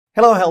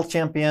Hello, health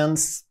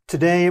champions.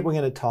 Today we're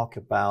going to talk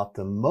about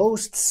the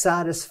most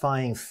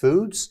satisfying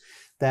foods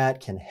that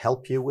can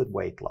help you with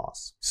weight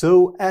loss.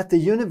 So at the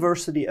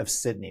University of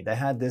Sydney, they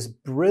had this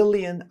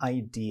brilliant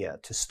idea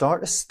to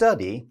start a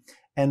study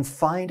and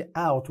find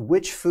out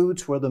which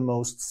foods were the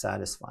most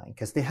satisfying,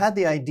 because they had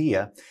the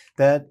idea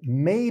that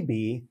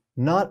maybe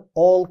not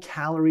all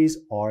calories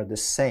are the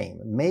same.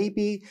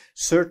 Maybe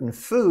certain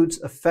foods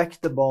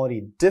affect the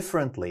body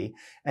differently,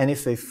 and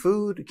if a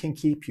food can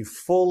keep you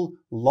full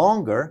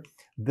longer,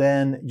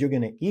 then you're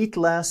going to eat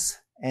less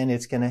and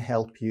it's going to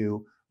help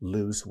you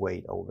lose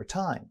weight over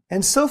time.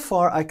 And so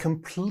far, I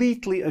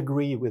completely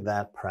agree with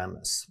that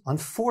premise.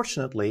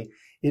 Unfortunately,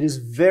 it is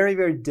very,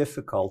 very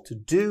difficult to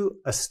do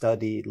a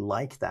study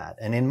like that.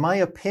 And in my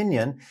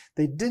opinion,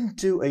 they didn't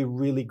do a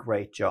really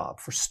great job.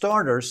 For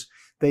starters,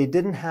 they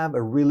didn't have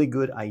a really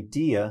good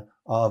idea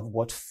of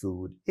what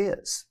food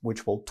is,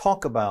 which we'll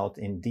talk about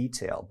in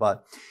detail.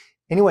 But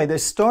anyway, they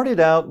started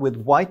out with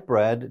white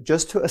bread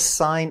just to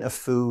assign a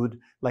food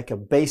like a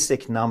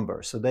basic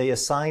number. So they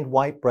assigned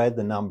white bread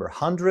the number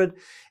 100,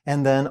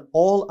 and then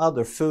all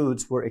other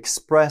foods were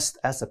expressed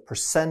as a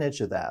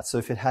percentage of that. So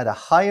if it had a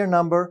higher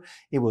number,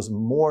 it was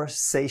more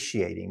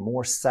satiating,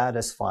 more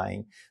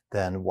satisfying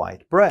than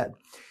white bread.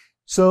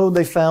 So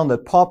they found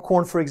that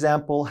popcorn, for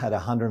example, had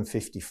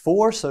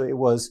 154, so it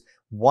was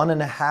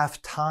 1.5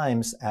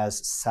 times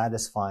as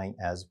satisfying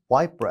as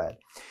white bread.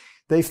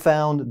 They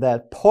found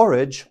that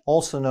porridge,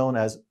 also known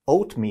as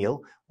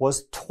oatmeal,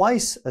 was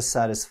twice as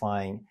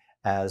satisfying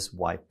as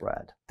white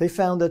bread. They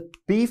found that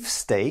beef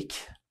steak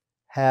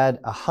had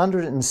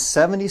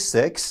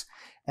 176,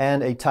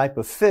 and a type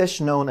of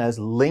fish known as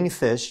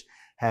lingfish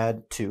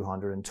had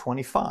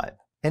 225.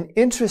 And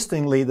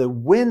interestingly, the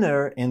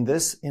winner in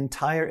this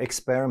entire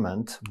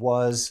experiment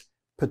was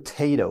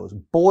potatoes,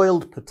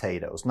 boiled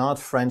potatoes, not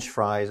French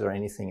fries or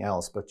anything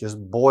else, but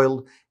just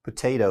boiled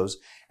potatoes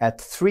at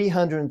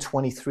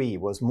 323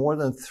 was more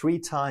than 3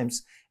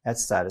 times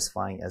as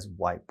satisfying as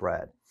white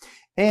bread.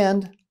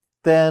 And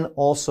then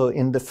also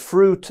in the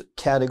fruit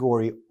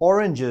category,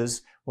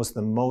 oranges was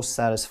the most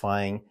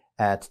satisfying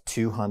at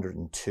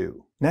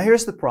 202. Now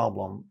here's the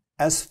problem.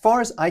 As far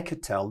as I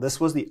could tell,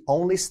 this was the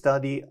only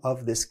study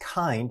of this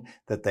kind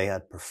that they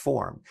had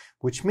performed,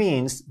 which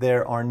means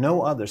there are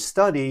no other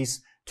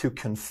studies to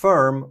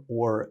confirm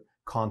or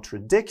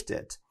contradict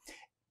it.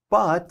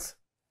 But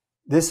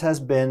this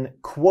has been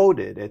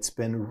quoted, it's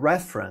been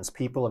referenced.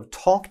 People have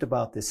talked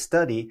about this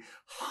study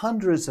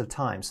hundreds of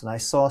times, and I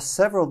saw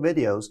several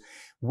videos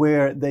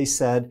where they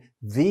said,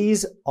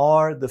 these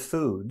are the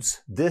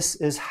foods, this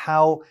is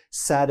how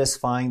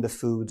satisfying the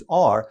foods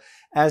are,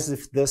 as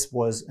if this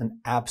was an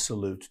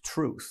absolute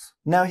truth.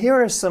 Now, here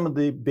are some of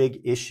the big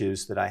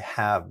issues that I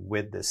have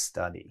with this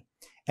study.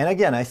 And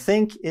again, I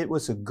think it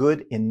was a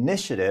good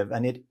initiative,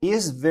 and it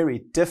is very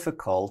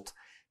difficult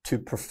to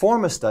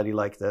perform a study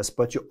like this,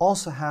 but you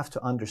also have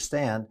to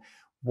understand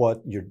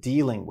what you're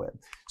dealing with.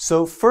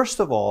 So first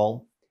of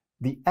all,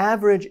 the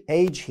average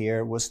age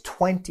here was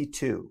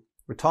 22.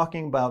 We're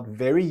talking about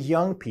very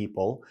young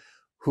people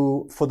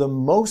who, for the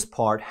most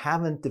part,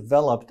 haven't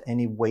developed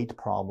any weight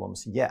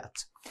problems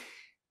yet.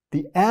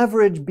 The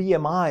average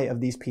BMI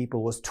of these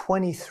people was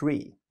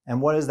 23. And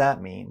what does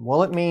that mean?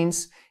 Well, it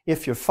means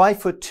if you're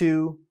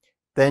 5'2",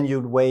 then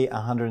you'd weigh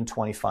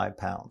 125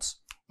 pounds.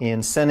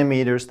 In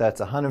centimeters, that's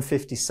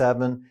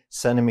 157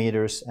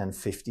 centimeters and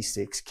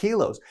 56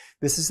 kilos.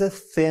 This is a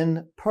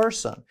thin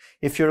person.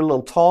 If you're a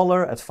little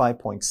taller at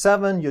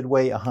 5.7, you'd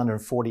weigh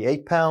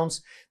 148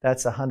 pounds.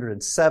 That's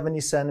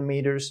 170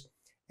 centimeters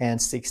and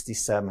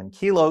 67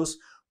 kilos.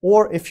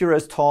 Or if you're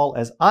as tall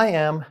as I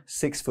am,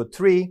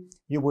 6'3",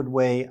 you would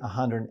weigh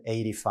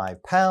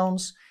 185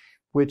 pounds,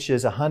 which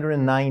is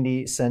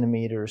 190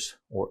 centimeters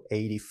or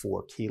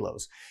 84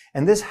 kilos.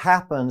 And this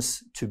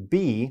happens to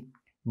be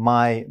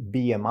my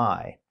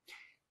BMI.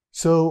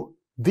 So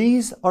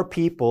these are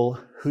people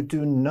who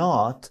do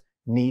not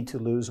need to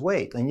lose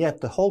weight. And yet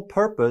the whole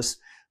purpose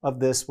of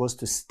this was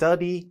to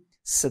study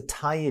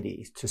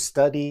satiety, to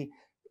study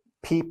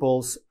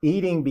people's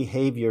eating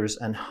behaviors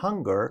and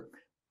hunger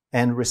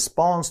and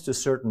response to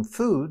certain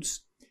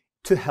foods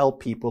to help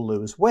people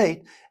lose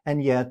weight.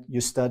 And yet you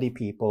study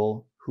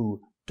people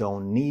who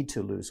don't need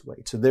to lose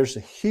weight. So there's a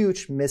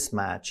huge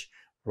mismatch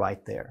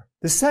right there.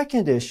 The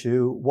second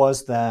issue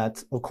was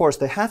that, of course,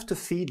 they have to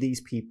feed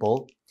these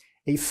people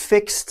a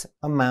fixed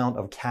amount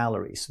of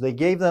calories. So they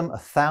gave them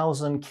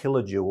 1,000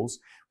 kilojoules,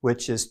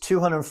 which is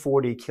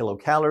 240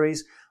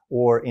 kilocalories,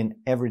 or in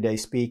everyday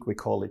speak, we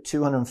call it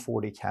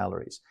 240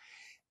 calories.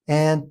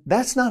 And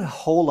that's not a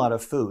whole lot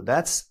of food.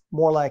 That's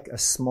more like a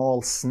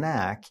small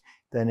snack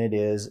than it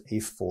is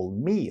a full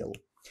meal.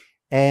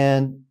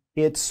 And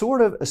it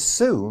sort of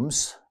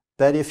assumes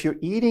that if you're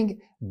eating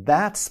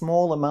that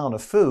small amount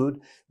of food,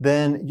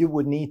 then you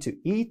would need to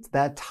eat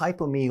that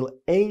type of meal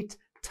 8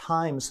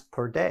 times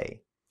per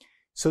day.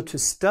 So to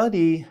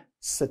study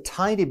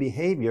satiety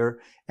behavior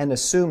and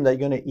assume that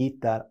you're going to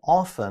eat that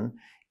often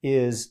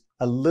is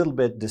a little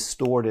bit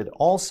distorted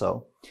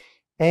also.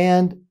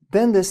 And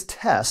then this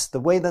test,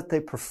 the way that they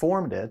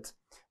performed it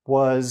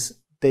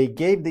was they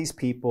gave these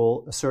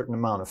people a certain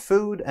amount of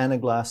food and a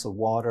glass of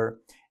water.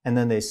 And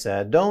then they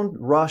said, don't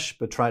rush,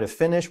 but try to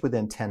finish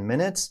within 10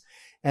 minutes.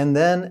 And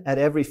then at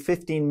every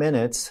 15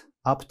 minutes,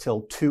 up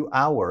till 2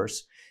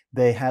 hours,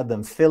 they had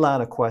them fill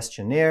out a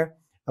questionnaire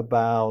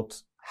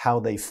about how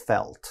they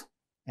felt.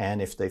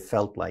 And if they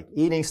felt like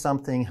eating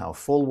something, how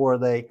full were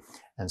they,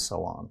 and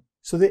so on.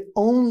 So they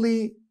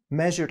only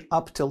measured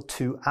up till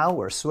 2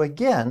 hours. So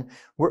again,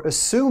 we're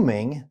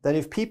assuming that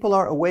if people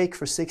are awake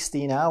for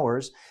 16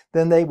 hours,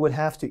 then they would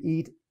have to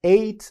eat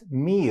 8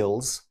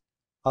 meals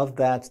of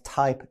that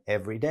type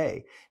every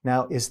day.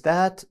 Now, is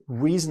that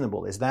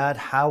reasonable? Is that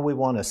how we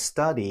want to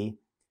study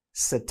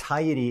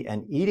satiety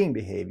and eating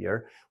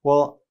behavior?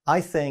 Well, I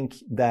think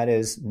that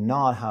is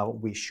not how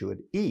we should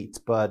eat.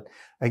 But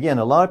again,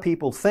 a lot of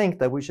people think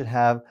that we should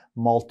have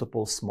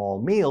multiple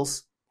small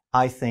meals.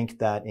 I think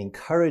that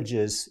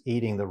encourages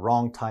eating the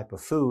wrong type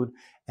of food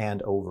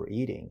and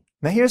overeating.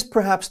 Now, here's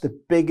perhaps the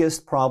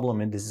biggest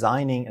problem in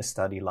designing a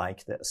study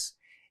like this.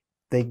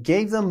 They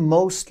gave them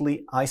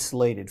mostly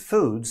isolated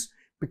foods,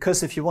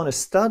 because if you want to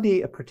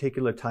study a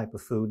particular type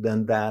of food,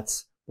 then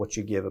that's what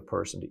you give a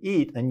person to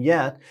eat. And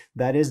yet,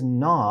 that is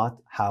not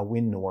how we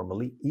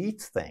normally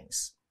eat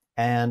things.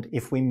 And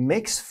if we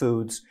mix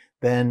foods,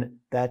 then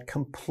that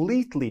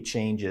completely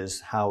changes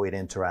how it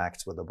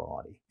interacts with the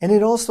body. And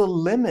it also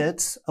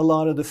limits a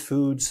lot of the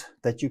foods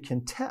that you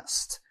can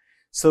test.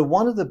 So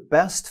one of the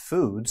best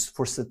foods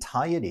for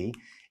satiety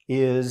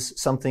is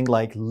something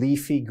like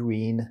leafy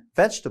green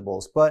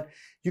vegetables. But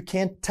you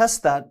can't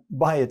test that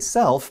by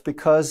itself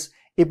because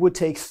it would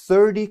take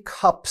 30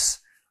 cups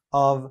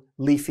of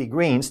leafy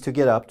greens to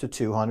get up to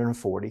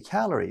 240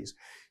 calories.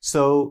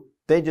 So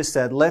they just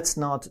said, let's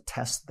not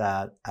test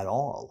that at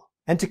all.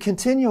 And to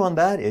continue on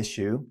that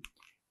issue,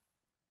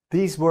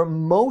 these were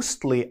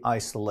mostly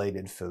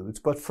isolated foods,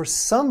 but for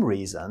some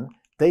reason,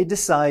 they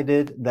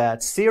decided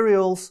that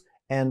cereals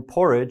and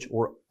porridge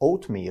or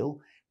oatmeal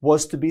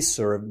was to be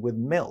served with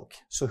milk.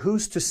 So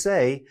who's to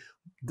say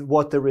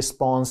what the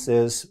response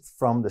is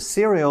from the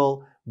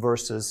cereal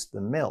versus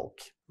the milk?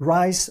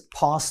 Rice,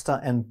 pasta,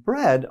 and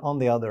bread, on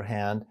the other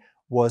hand,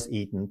 was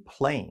eaten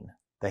plain.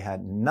 They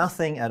had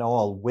nothing at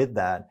all with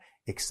that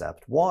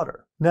except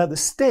water. Now, the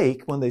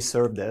steak, when they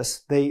served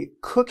this, they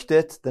cooked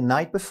it the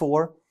night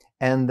before,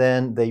 and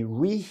then they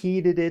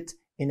reheated it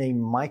in a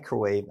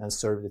microwave and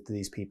served it to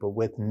these people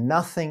with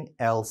nothing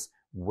else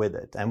with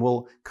it. And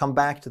we'll come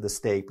back to the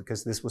steak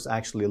because this was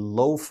actually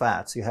low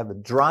fat. So you have a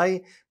dry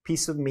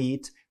piece of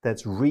meat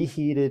that's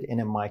reheated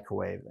in a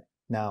microwave.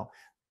 Now,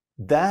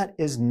 that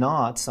is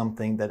not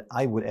something that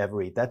I would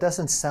ever eat. That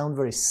doesn't sound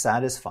very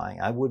satisfying.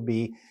 I would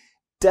be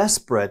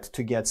desperate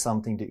to get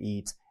something to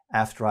eat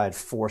after I had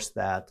forced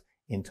that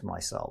into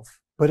myself.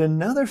 But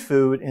another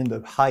food in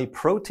the high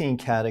protein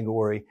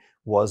category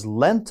was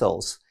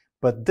lentils.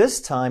 But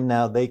this time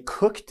now they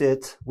cooked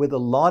it with a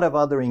lot of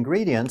other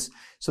ingredients.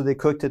 So they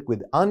cooked it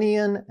with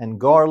onion and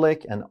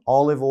garlic and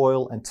olive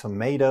oil and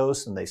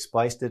tomatoes, and they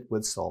spiced it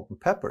with salt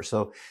and pepper.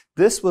 So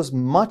this was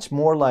much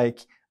more like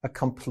a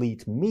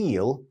complete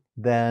meal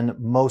than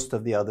most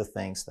of the other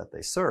things that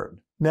they served.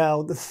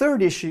 Now, the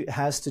third issue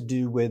has to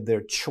do with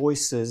their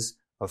choices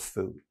of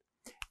food.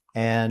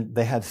 And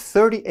they had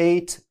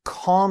 38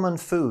 common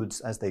foods,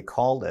 as they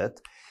called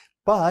it,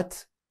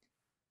 but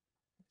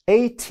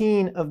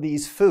 18 of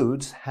these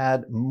foods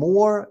had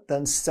more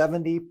than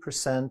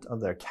 70% of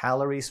their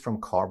calories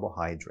from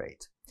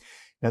carbohydrate.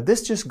 Now,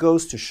 this just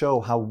goes to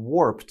show how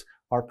warped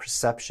our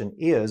perception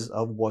is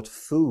of what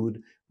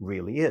food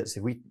really is.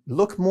 If we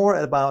look more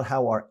about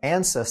how our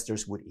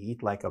ancestors would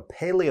eat, like a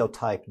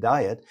paleo-type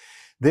diet,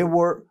 there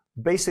were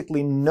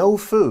basically no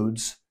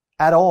foods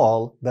at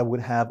all that would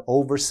have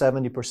over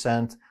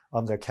 70%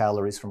 of their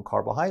calories from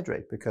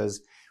carbohydrate,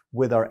 because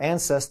with our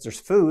ancestors'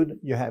 food,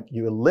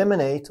 you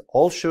eliminate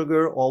all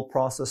sugar, all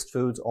processed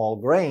foods, all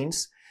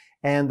grains,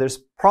 and there's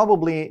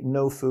probably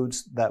no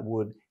foods that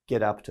would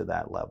get up to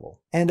that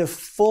level. And a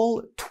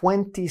full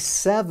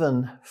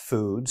 27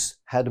 foods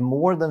had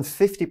more than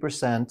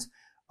 50%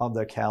 of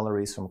their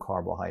calories from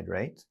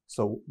carbohydrate.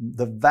 So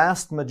the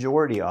vast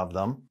majority of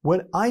them.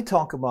 When I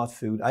talk about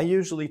food, I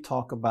usually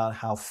talk about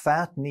how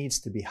fat needs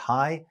to be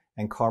high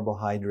and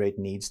carbohydrate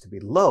needs to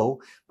be low,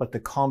 but the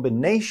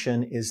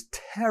combination is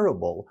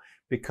terrible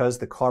because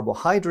the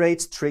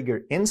carbohydrates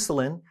trigger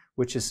insulin,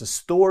 which is a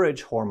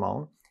storage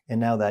hormone, and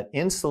now that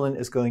insulin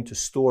is going to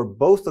store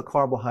both the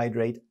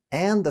carbohydrate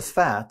and the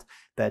fat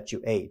that you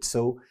ate.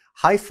 So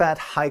high fat,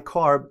 high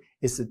carb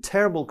is a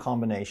terrible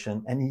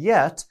combination, and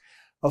yet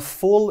a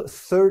full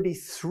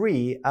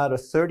 33 out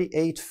of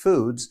 38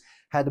 foods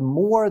had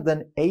more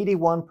than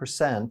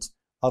 81%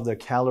 of their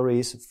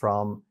calories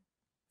from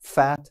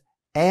fat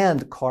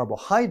and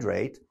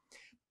carbohydrate.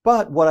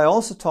 But what I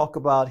also talk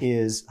about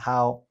is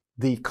how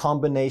the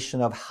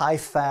combination of high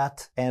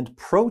fat and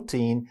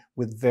protein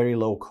with very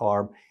low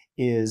carb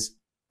is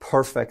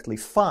perfectly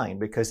fine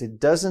because it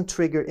doesn't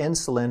trigger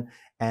insulin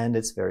and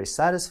it's very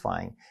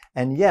satisfying.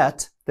 And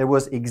yet there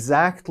was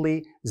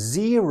exactly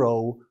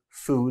 0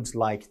 foods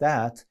like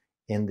that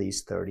in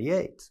these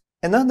 38.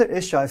 Another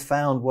issue I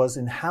found was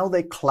in how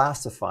they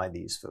classify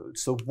these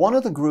foods. So one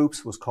of the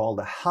groups was called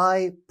the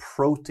high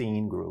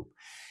protein group.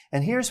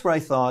 And here's where I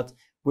thought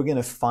we're going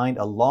to find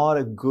a lot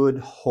of good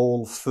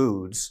whole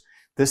foods.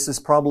 This is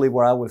probably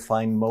where I would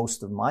find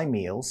most of my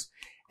meals.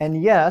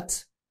 And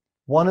yet,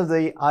 one of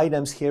the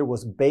items here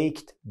was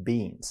baked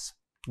beans,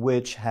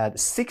 which had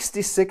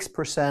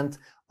 66%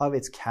 of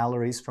its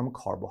calories from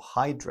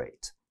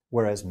carbohydrate,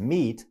 whereas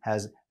meat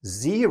has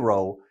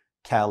 0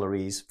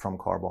 calories from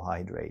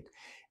carbohydrate.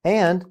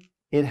 And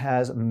it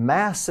has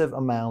massive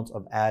amounts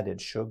of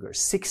added sugar,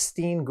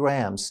 16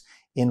 grams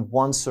in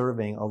one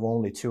serving of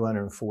only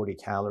 240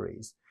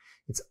 calories.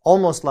 It's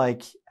almost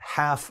like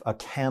half a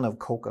can of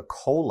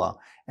Coca-Cola,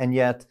 and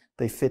yet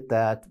they fit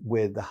that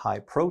with the high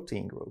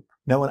protein group.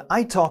 Now, when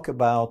I talk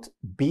about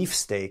beef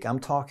steak, I'm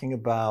talking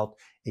about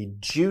a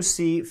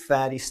juicy,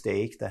 fatty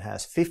steak that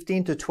has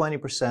 15 to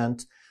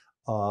 20%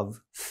 of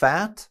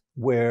fat,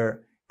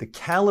 where the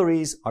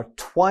calories are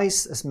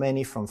twice as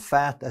many from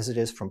fat as it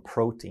is from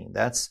protein.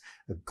 That's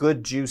a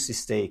good juicy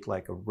steak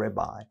like a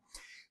ribeye.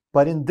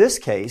 But in this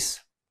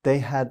case, they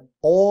had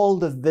all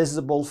the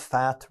visible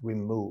fat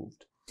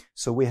removed.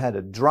 So we had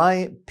a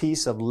dry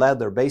piece of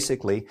leather,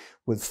 basically,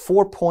 with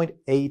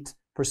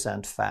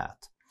 4.8%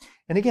 fat.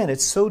 And again,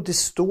 it's so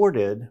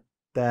distorted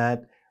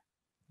that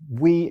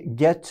we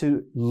get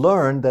to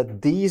learn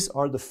that these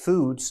are the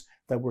foods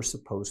that we're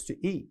supposed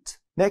to eat.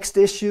 Next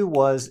issue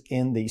was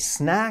in the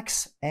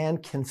snacks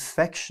and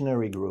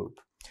confectionery group.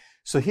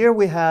 So here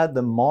we had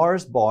the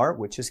Mars bar,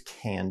 which is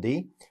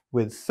candy,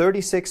 with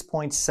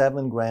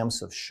 36.7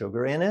 grams of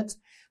sugar in it.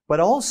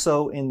 But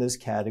also in this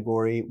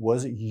category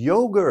was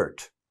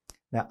yogurt.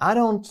 Now, I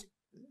don't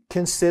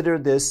consider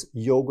this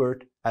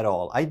yogurt at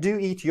all. I do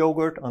eat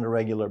yogurt on a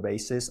regular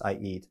basis. I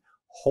eat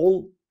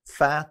whole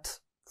fat,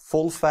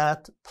 full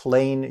fat,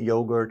 plain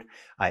yogurt.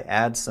 I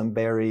add some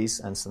berries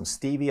and some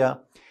stevia.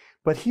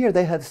 But here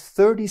they had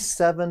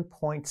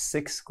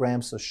 37.6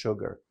 grams of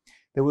sugar.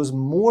 There was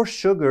more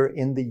sugar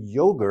in the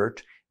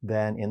yogurt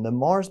than in the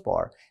Mars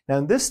bar. Now,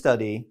 in this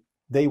study,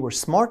 they were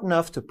smart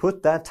enough to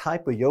put that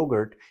type of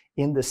yogurt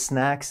in the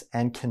snacks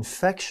and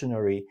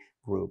confectionery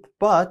group.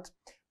 But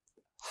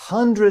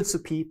hundreds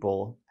of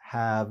people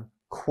have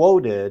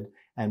quoted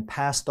and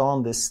passed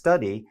on this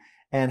study.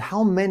 And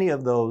how many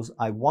of those,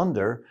 I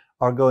wonder,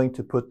 are going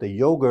to put the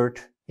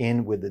yogurt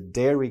in with the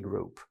dairy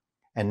group?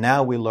 And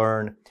now we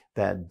learn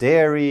that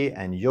dairy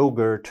and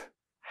yogurt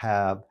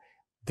have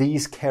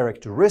these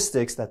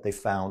characteristics that they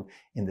found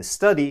in the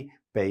study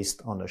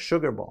based on the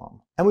sugar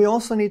bomb. And we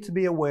also need to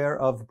be aware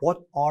of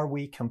what are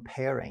we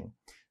comparing.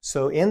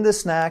 So in the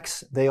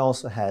snacks, they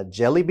also had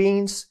jelly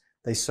beans.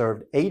 They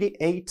served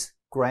 88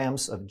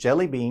 grams of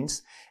jelly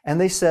beans,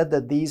 and they said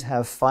that these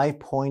have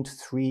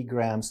 5.3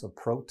 grams of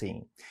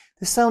protein.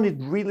 This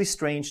sounded really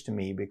strange to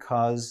me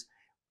because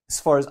as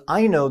far as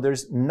I know,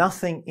 there's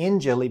nothing in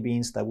jelly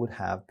beans that would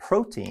have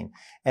protein.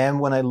 And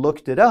when I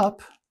looked it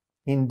up,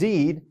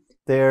 indeed,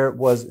 there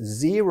was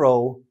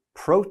 0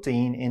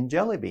 protein in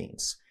jelly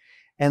beans.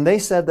 And they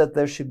said that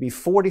there should be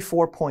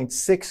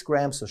 44.6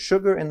 grams of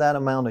sugar in that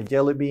amount of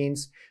jelly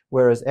beans,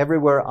 whereas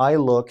everywhere I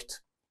looked,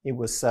 it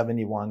was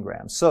 71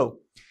 grams. So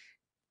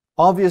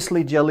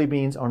obviously jelly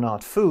beans are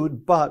not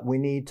food, but we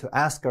need to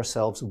ask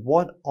ourselves,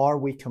 what are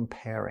we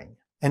comparing?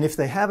 And if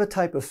they have a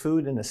type of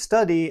food in a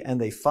study and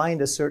they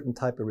find a certain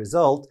type of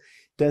result,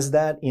 does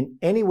that in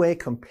any way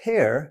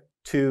compare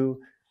to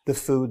the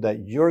food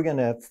that you're going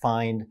to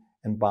find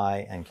and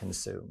buy and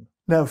consume?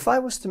 Now, if I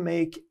was to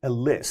make a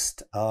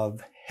list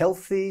of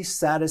healthy,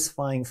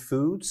 satisfying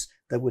foods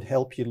that would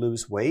help you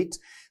lose weight,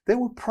 there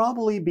would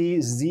probably be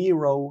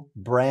 0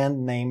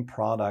 brand name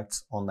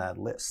products on that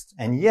list.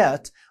 And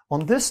yet,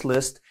 on this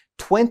list,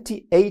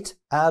 28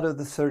 out of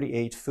the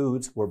 38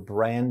 foods were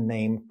brand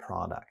name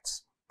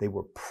products. They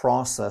were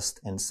processed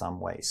in some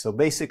way. So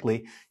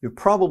basically, you've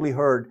probably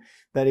heard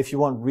that if you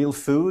want real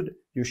food,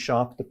 you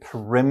shop the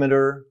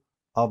perimeter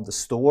of the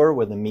store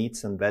where the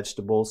meats and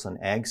vegetables and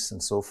eggs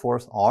and so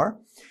forth are,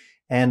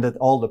 and that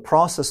all the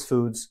processed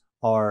foods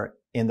are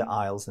in the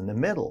aisles in the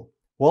middle.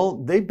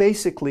 Well, they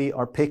basically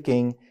are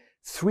picking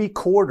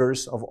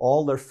 3/4 of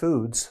all their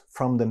foods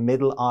from the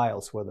middle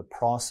aisles where the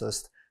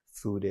processed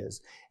food is.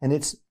 And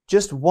it's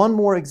just one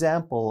more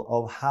example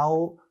of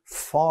how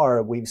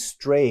far we've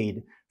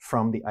strayed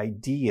from the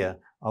idea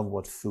of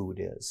what food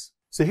is.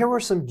 So here were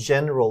some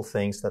general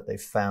things that they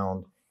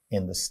found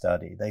in the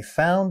study. They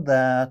found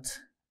that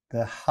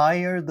the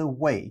higher the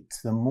weight,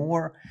 the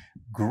more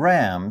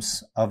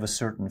grams of a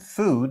certain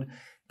food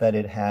that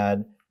it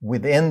had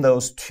within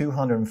those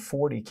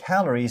 240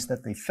 calories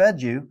that they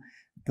fed you,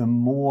 the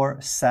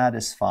more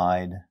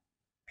satisfied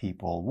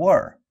people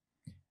were.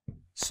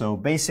 So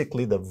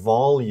basically the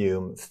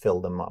volume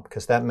filled them up,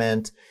 because that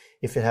meant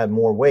if it had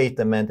more weight,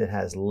 that meant it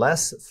has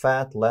less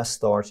fat, less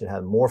starch, it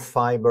had more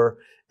fiber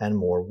and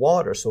more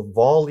water. So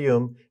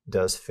volume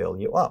does fill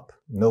you up.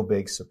 No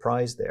big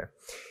surprise there.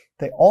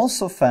 They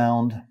also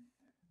found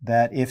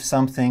that if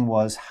something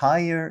was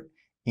higher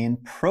in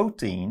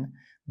protein,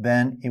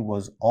 then it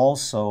was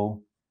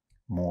also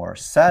more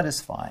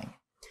satisfying.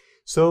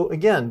 So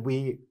again,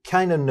 we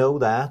kind of know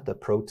that the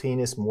protein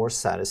is more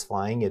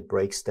satisfying. It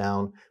breaks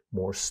down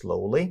more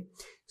slowly.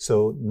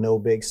 So no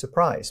big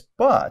surprise.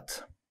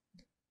 But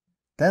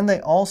then they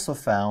also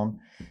found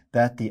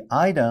that the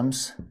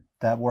items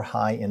that were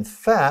high in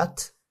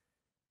fat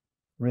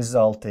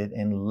resulted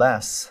in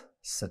less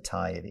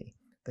satiety.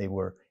 They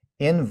were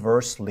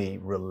inversely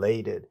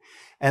related.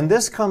 And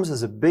this comes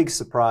as a big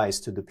surprise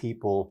to the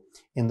people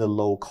in the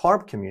low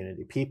carb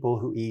community, people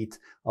who eat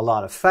a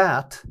lot of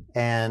fat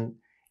and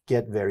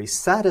get very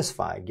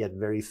satisfied, get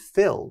very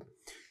filled.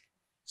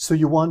 So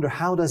you wonder,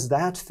 how does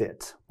that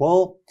fit?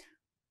 Well,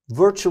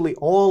 virtually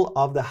all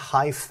of the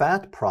high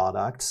fat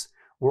products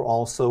were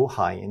also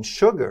high in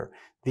sugar.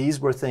 These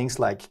were things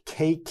like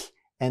cake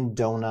and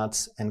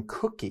donuts and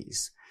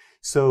cookies.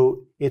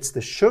 So it's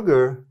the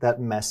sugar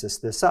that messes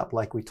this up.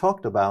 Like we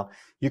talked about,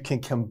 you can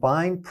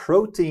combine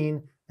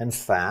protein and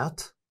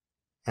fat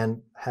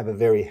and have a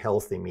very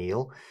healthy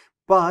meal,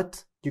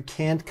 but you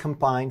can't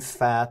combine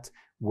fat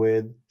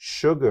with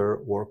sugar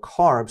or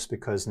carbs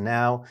because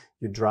now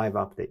you drive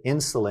up the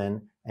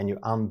insulin and you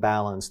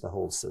unbalance the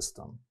whole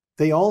system.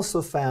 They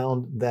also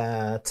found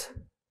that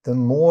the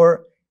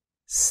more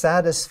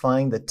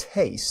satisfying the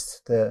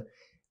taste, the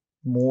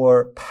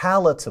more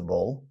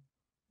palatable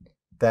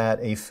that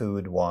a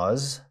food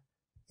was,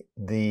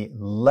 the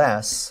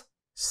less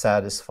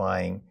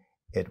satisfying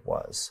it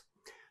was,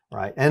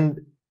 right?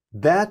 And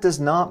that does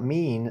not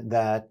mean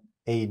that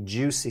a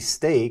juicy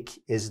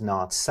steak is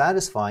not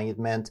satisfying. It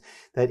meant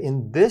that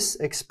in this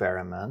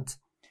experiment,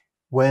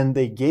 when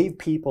they gave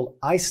people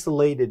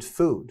isolated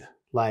food,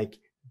 like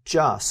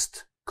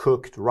just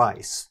cooked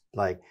rice,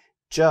 like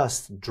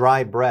just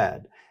dry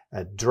bread,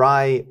 a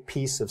dry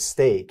piece of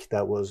steak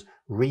that was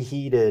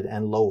reheated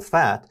and low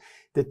fat,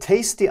 the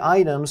tasty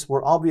items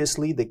were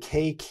obviously the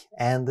cake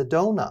and the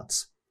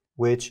donuts,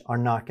 which are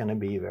not going to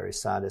be very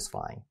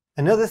satisfying.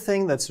 Another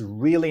thing that's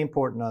really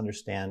important to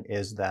understand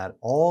is that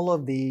all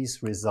of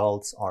these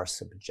results are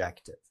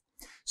subjective.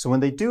 So when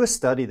they do a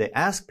study, they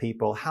ask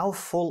people, how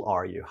full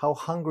are you? How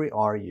hungry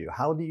are you?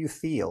 How do you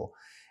feel?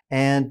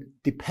 And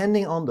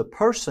depending on the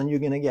person, you're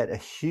going to get a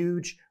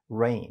huge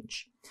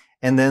range.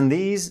 And then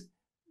these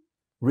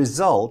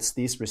results,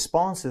 these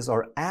responses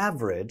are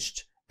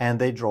averaged and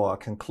they draw a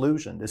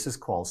conclusion. This is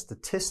called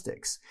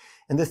statistics.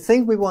 And the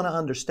thing we want to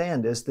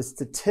understand is that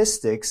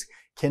statistics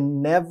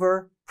can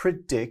never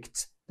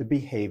predict the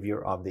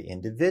behavior of the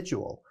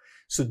individual.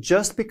 So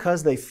just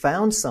because they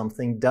found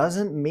something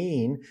doesn't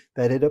mean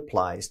that it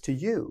applies to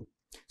you.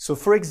 So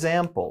for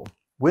example,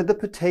 with the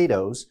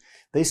potatoes,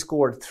 they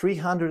scored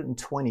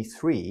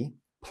 323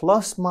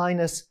 plus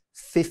minus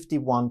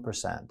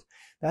 51%.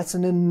 That's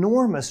an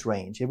enormous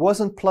range. It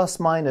wasn't plus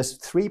minus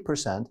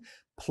 3%,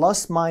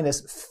 plus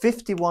minus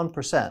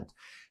 51%.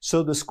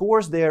 So the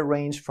scores there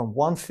range from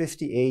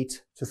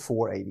 158 to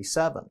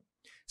 487.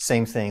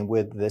 Same thing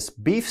with this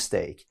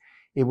beefsteak.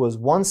 It was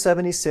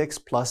 176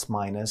 plus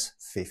minus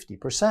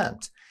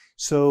 50%.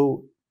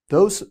 So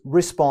those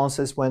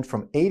responses went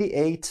from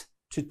 88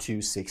 to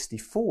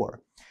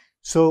 264.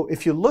 So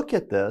if you look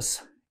at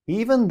this,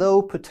 even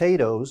though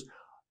potatoes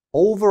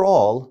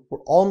overall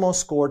were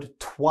almost scored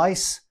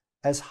twice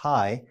as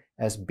high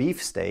as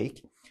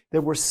beefsteak,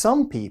 there were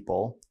some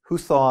people who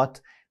thought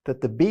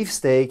that the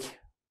beefsteak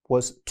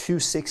was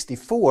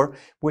 264,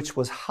 which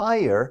was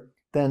higher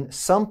than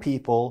some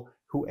people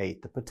who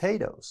ate the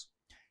potatoes.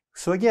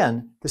 So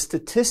again, the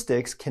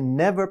statistics can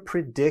never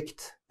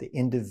predict the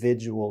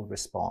individual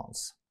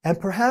response. And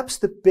perhaps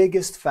the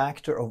biggest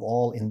factor of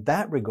all in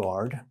that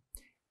regard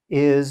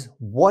is,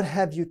 what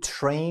have you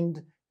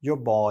trained your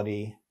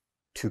body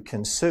to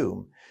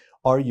consume?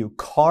 Are you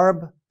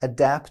carb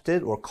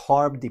adapted or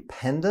carb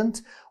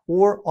dependent,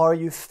 or are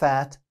you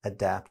fat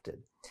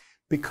adapted?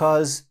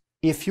 Because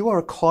if you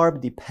are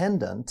carb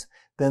dependent,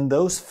 then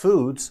those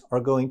foods are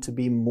going to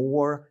be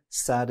more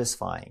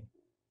satisfying.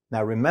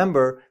 Now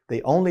remember,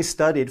 they only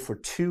studied for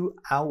 2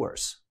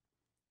 hours.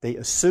 They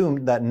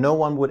assumed that no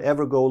one would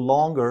ever go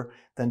longer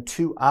than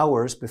 2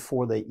 hours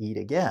before they eat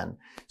again.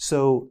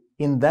 So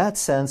in that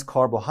sense,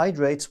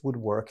 carbohydrates would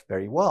work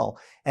very well.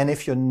 And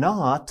if you're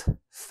not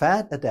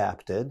fat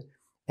adapted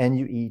and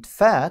you eat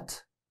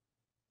fat,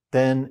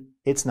 then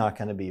it's not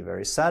going to be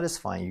very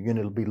satisfying. You're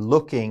going to be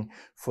looking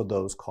for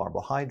those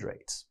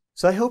carbohydrates.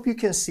 So I hope you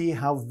can see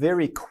how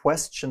very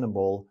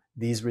questionable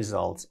these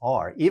results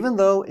are. Even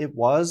though it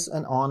was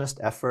an honest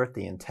effort,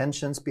 the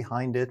intentions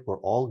behind it were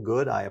all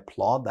good. I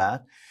applaud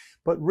that.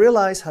 But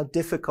realize how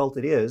difficult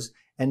it is.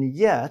 And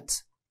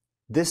yet,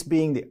 this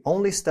being the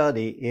only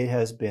study, it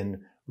has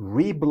been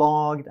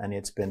reblogged and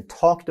it's been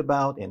talked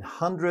about in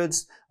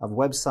hundreds of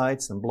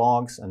websites and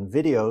blogs and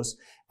videos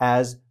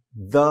as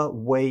the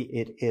way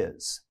it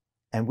is.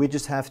 And we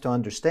just have to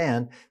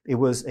understand it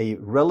was a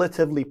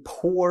relatively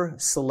poor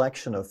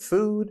selection of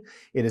food.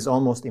 It is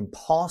almost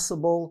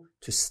impossible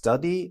to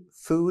study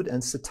food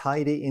and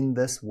satiety in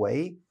this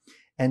way.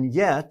 And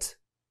yet,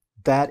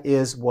 that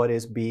is what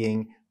is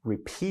being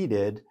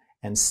repeated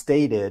and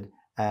stated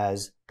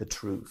as the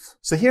truth.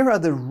 So here are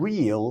the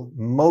real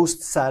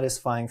most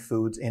satisfying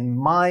foods in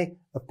my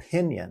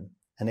opinion.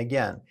 And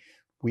again,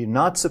 we're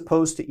not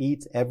supposed to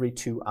eat every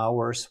 2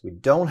 hours. We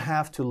don't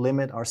have to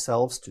limit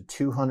ourselves to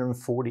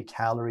 240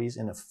 calories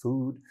in a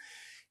food.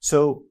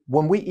 So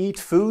when we eat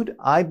food,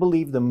 I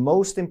believe the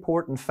most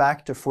important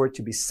factor for it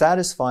to be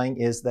satisfying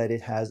is that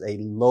it has a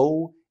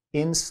low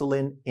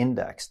insulin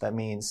index. That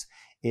means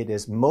it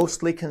is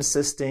mostly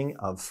consisting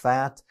of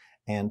fat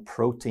and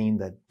protein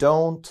that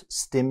don't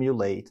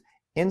stimulate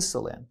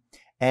insulin.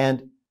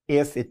 And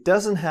if it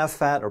doesn't have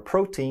fat or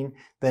protein,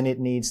 then it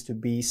needs to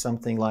be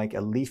something like a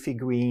leafy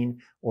green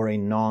or a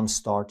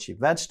non-starchy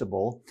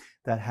vegetable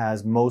that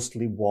has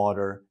mostly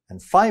water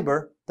and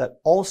fiber that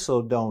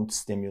also don't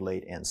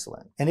stimulate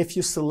insulin. And if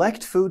you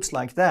select foods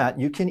like that,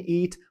 you can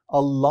eat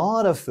a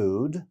lot of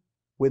food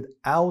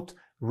without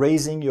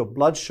raising your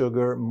blood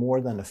sugar more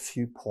than a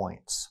few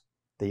points.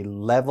 They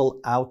level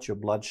out your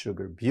blood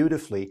sugar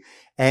beautifully.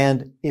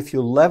 And if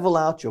you level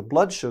out your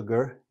blood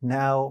sugar,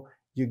 now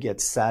you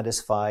get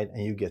satisfied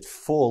and you get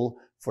full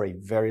for a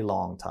very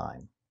long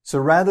time. So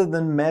rather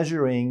than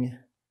measuring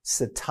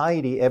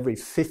satiety every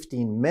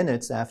 15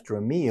 minutes after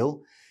a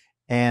meal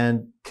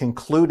and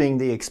concluding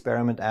the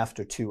experiment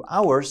after 2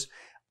 hours,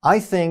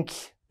 I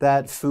think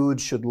that food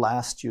should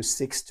last you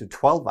 6 to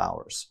 12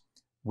 hours.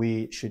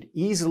 We should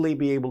easily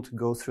be able to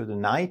go through the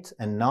night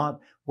and not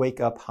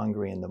wake up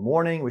hungry in the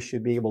morning. We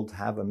should be able to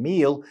have a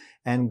meal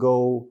and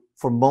go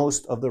for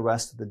most of the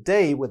rest of the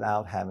day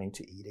without having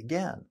to eat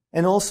again.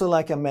 And also,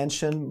 like I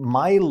mentioned,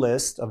 my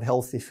list of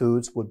healthy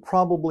foods would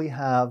probably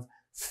have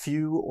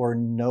few or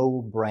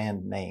no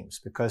brand names,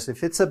 because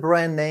if it's a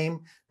brand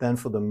name, then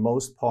for the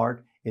most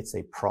part, it's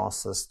a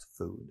processed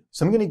food.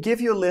 So I'm going to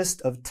give you a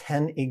list of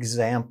 10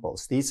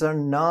 examples. These are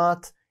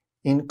not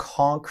in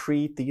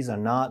concrete. These are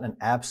not an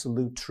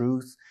absolute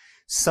truth.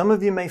 Some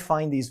of you may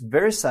find these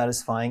very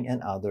satisfying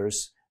and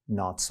others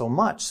not so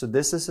much. So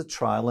this is a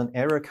trial and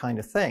error kind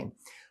of thing.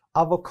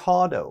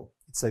 Avocado.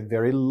 It's a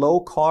very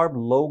low carb,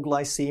 low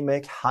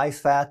glycemic, high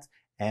fat,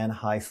 and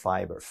high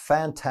fiber.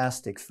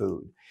 Fantastic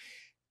food.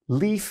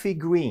 Leafy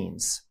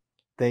greens.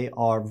 They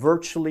are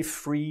virtually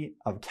free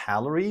of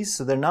calories,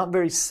 so they're not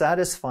very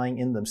satisfying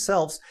in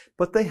themselves,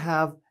 but they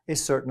have a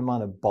certain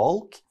amount of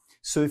bulk.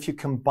 So if you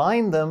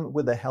combine them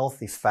with a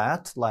healthy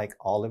fat like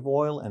olive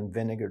oil and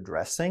vinegar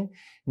dressing,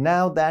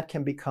 now that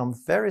can become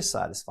very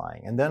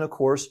satisfying. And then, of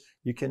course,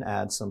 you can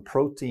add some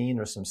protein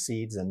or some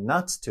seeds and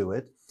nuts to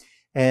it.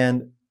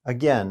 And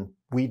again,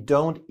 we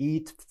don't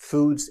eat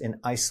foods in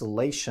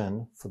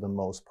isolation for the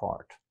most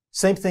part.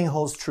 Same thing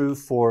holds true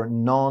for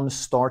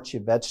non-starchy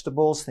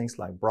vegetables, things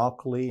like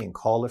broccoli and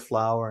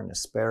cauliflower and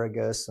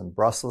asparagus and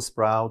Brussels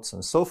sprouts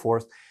and so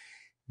forth.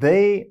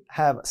 They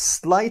have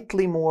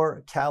slightly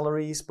more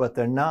calories, but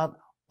they're not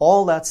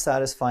all that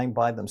satisfying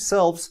by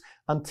themselves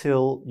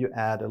until you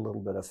add a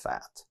little bit of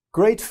fat.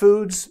 Great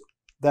foods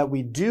that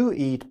we do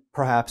eat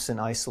perhaps in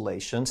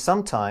isolation,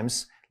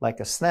 sometimes like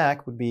a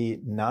snack, would be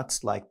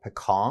nuts like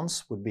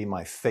pecans would be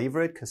my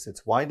favorite because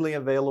it's widely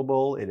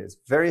available. It is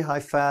very high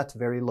fat,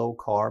 very low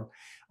carb.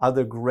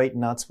 Other great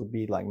nuts would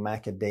be like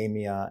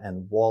macadamia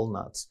and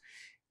walnuts.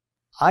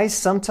 I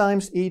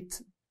sometimes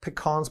eat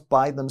pecans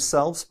by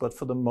themselves, but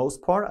for the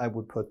most part, I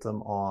would put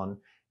them on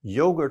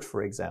yogurt,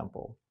 for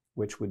example,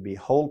 which would be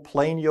whole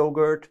plain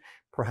yogurt,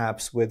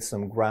 perhaps with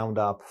some ground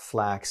up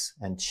flax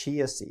and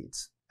chia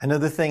seeds.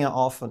 Another thing I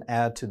often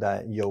add to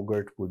that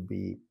yogurt would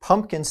be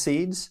pumpkin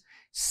seeds.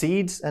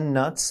 Seeds and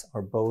nuts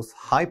are both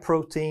high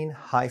protein,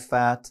 high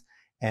fat,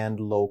 and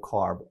low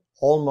carb,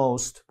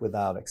 almost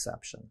without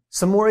exception.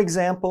 Some more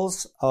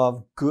examples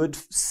of good,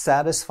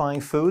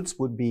 satisfying foods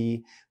would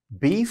be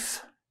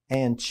beef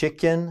and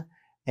chicken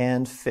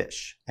and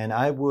fish. And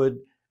I would,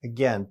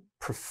 again,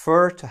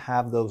 prefer to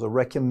have those, or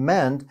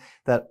recommend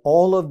that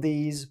all of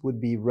these would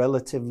be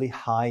relatively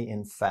high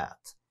in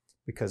fat,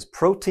 because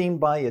protein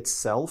by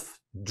itself,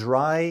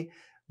 dry,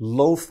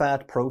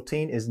 low-fat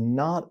protein, is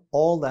not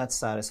all that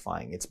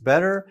satisfying. It's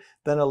better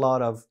than a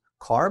lot of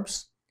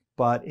carbs,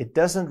 but it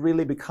doesn't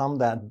really become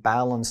that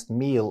balanced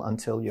meal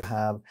until you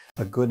have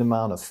a good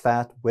amount of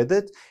fat with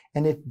it.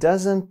 And it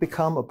doesn't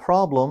become a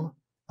problem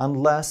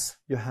unless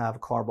you have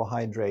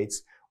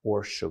carbohydrates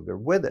or sugar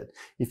with it.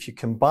 If you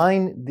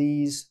combine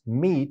these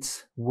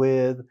meats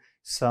with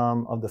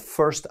some of the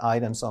first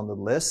items on the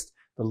list,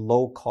 the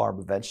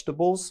low-carb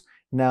vegetables,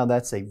 now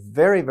that's a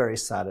very, very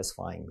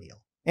satisfying meal.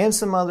 And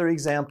some other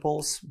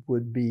examples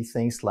would be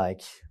things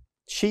like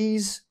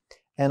cheese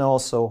and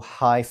also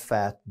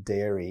high-fat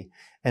dairy.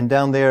 And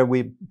down there,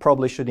 we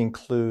probably should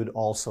include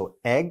also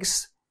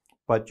eggs,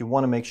 but you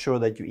want to make sure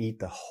that you eat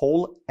the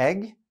whole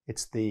egg.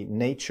 It's the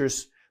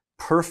nature's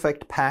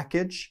perfect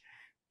package.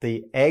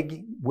 The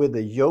egg with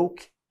the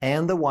yolk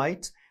and the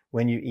white.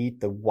 When you eat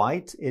the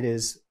white, it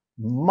is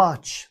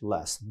much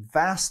less,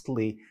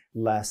 vastly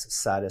less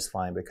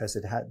satisfying because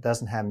it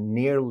doesn't have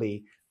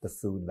nearly the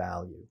food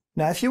value.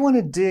 Now, if you want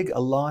to dig a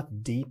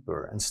lot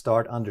deeper and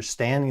start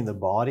understanding the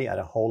body at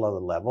a whole other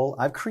level,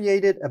 I've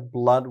created a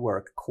blood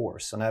work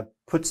course, and I've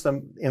put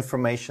some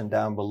information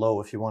down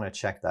below if you want to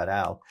check that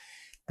out.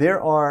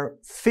 There are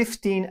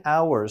 15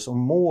 hours or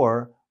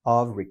more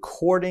of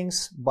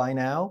recordings by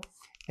now,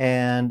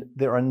 and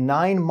there are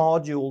 9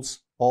 modules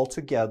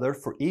altogether.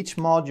 For each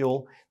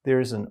module,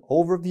 there's an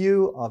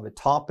overview of a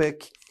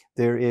topic.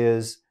 There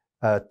is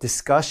a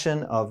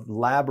discussion of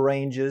lab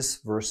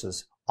ranges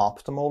versus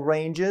optimal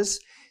ranges.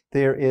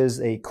 There is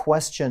a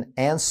question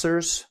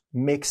answers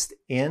mixed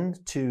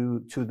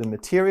into the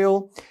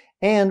material,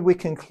 and we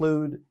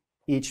conclude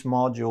each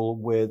module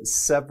with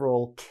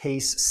several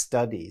case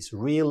studies,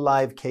 real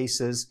live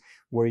cases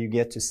where you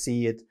get to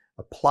see it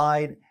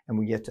applied and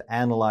we get to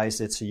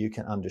analyze it so you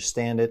can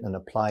understand it and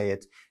apply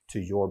it to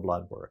your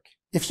blood work.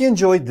 If you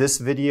enjoyed this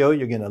video,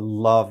 you're going to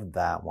love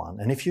that one.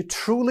 And if you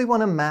truly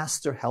want to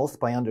master health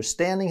by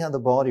understanding how the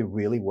body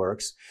really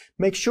works,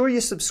 make sure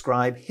you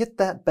subscribe, hit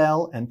that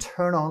bell, and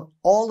turn on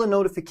all the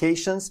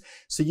notifications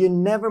so you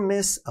never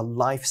miss a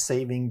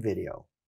life-saving video.